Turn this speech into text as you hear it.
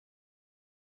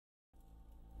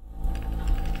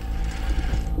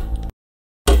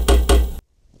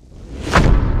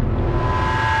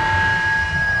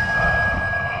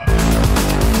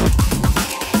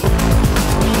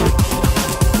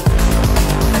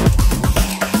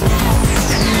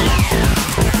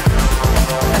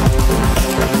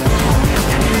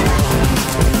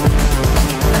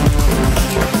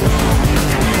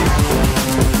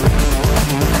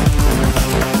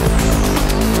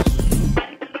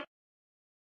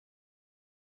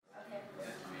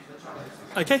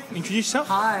Okay, introduce yourself.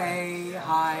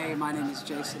 Hi, my name is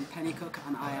Jason Pennycook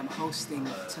and I am hosting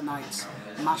tonight's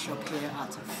Mash-up here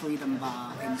at Freedom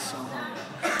Bar in Soho.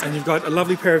 And you've got a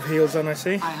lovely pair of heels on, I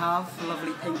see. I have a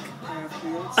lovely pink pair of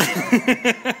heels.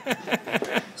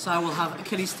 So I will have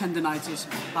Achilles tendonitis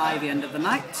by the end of the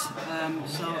night.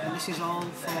 So this is all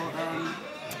for a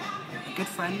good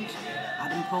friend,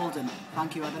 Adam Polden.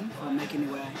 Thank you, Adam, for making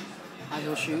me wear high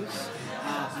heel shoes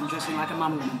and dressing like a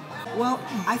man woman. Well,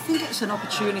 I think it's an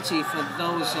opportunity for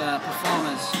those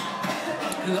performers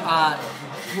who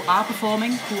are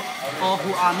performing or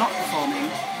who are not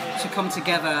performing to come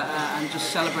together and just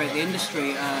celebrate the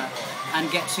industry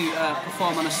and get to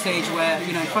perform on a stage where,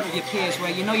 you know, in front of your peers,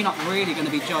 where you know you're not really going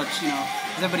to be judged, you know,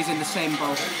 because everybody's in the same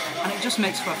boat. And it just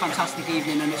makes for a fantastic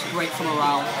evening, and it's great for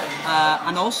morale.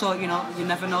 And also, you know, you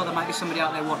never know, there might be somebody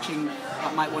out there watching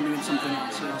that might want to do something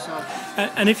else, you know. So,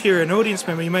 and if you're an audience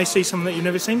member, you may see something that you've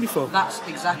never seen before. That's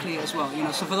exactly it as well, you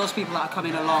know. So for those people that are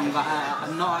coming along that are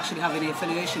not actually having any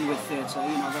affiliation with theatre,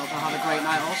 you know, they'll have a great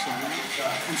night also, you know,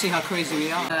 and see how crazy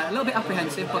we are. A little bit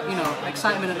apprehensive, but you know,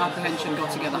 excitement and apprehension go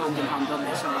together hand in hand, don't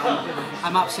they? So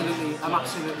I'm absolutely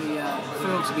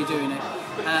thrilled to be doing it.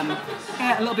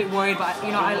 Yeah, a little bit worried, but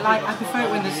you know, I prefer it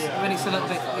when it's a little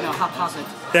bit, you know, haphazard.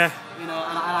 Yeah. You know,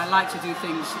 and I like to do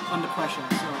things under pressure,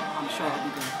 so I'm sure it'll be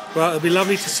good. Well, it'll be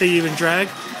lovely to see you in drag.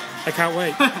 I can't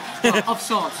wait. Well, of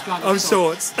sorts, drag of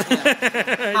sorts.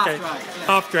 Yeah. Okay.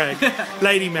 Half drag. Yeah. Half drag.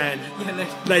 Lady man. Yeah,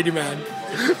 lady man.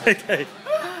 Okay.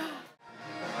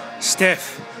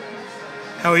 Steph,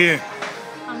 how are you?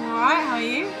 I'm alright, how are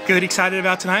you? Good, excited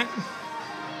about tonight?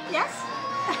 Yes.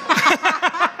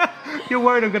 You're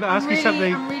worried I'm going to ask you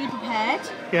something? I'm really prepared.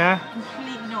 Yeah?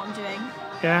 Completely know what I'm doing.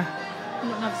 Yeah? I'm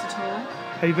not nervous at all.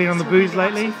 Have you been on the booze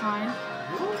lately? Fine.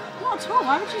 Not at all.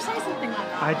 Why would you say something like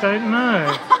that? I don't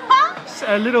know.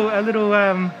 A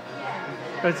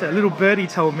little birdie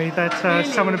told me that really?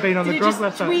 someone had been on the grog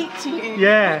last night. Did it just tweet to you?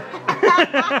 Yeah.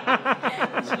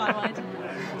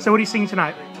 So what are you singing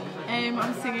tonight?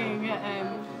 I'm singing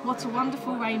What a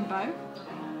Wonderful Rainbow,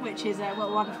 which is What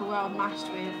a Wonderful World mashed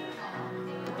with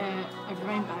a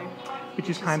rainbow. Which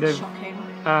is kind of shocking.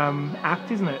 Apt,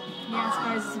 isn't it? Yeah, I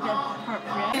suppose it's a bit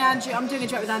appropriate. I'm doing a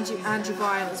duet with Andrew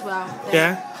Bryant as well.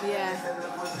 Yeah? Yeah.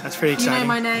 That's pretty exciting. You Know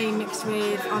My Name mixed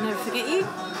with I'll Never Forget You.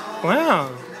 Wow.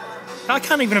 I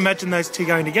can't even imagine those two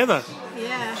going together.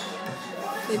 Yeah.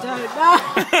 They don't.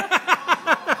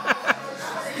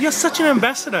 You're such an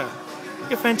ambassador.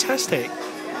 You're fantastic.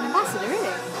 An ambassador,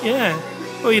 really? Yeah.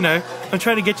 Well, you know, I'm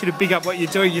trying to get you to big up what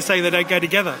you're doing. You say they don't go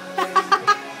together.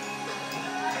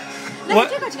 No,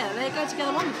 they do go together. They go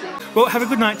together wonderfully. Well, have a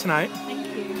good night tonight. Thank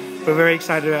you. We're very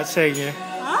excited about seeing you.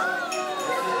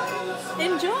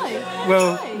 Enjoy.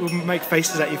 Well, we'll make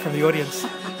faces at you from the audience.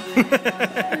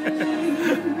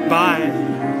 Bye.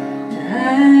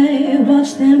 I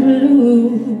watch them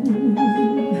bloom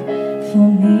for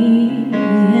me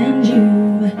and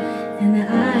you, and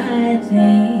I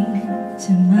think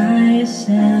to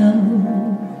myself,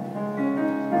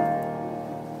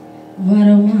 what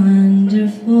a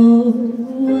wonderful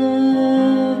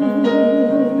world.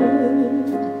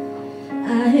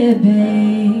 I hear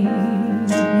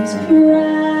babies cry,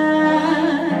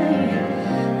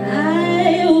 I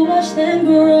watch them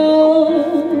grow,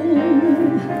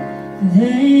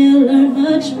 they'll learn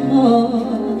much more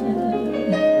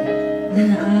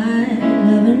than I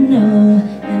ever know,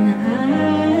 and I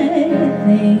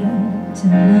think to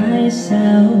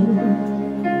myself,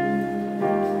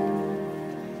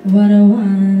 what a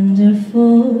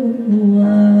wonderful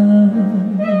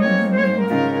world.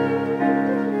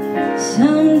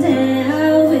 Someday I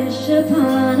wish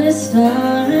upon a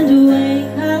star and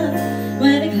wake up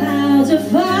where the clouds are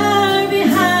far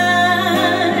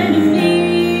behind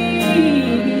me,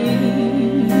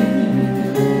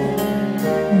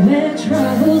 where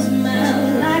troubles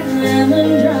melt like lemon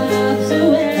drops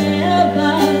away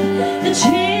above the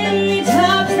chimney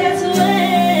tops. That's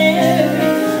where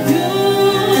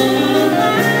you'll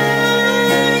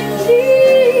find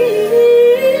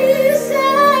peace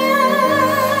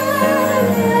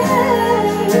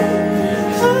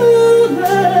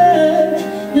over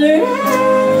the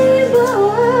rainbow.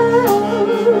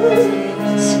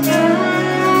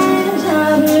 Skies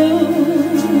are blue,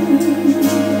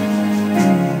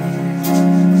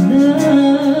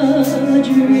 the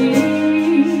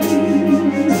dreams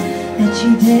that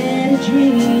you dare to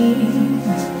dream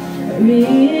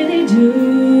really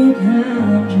do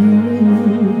come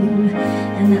true,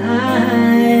 and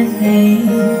I think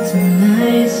to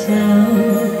myself,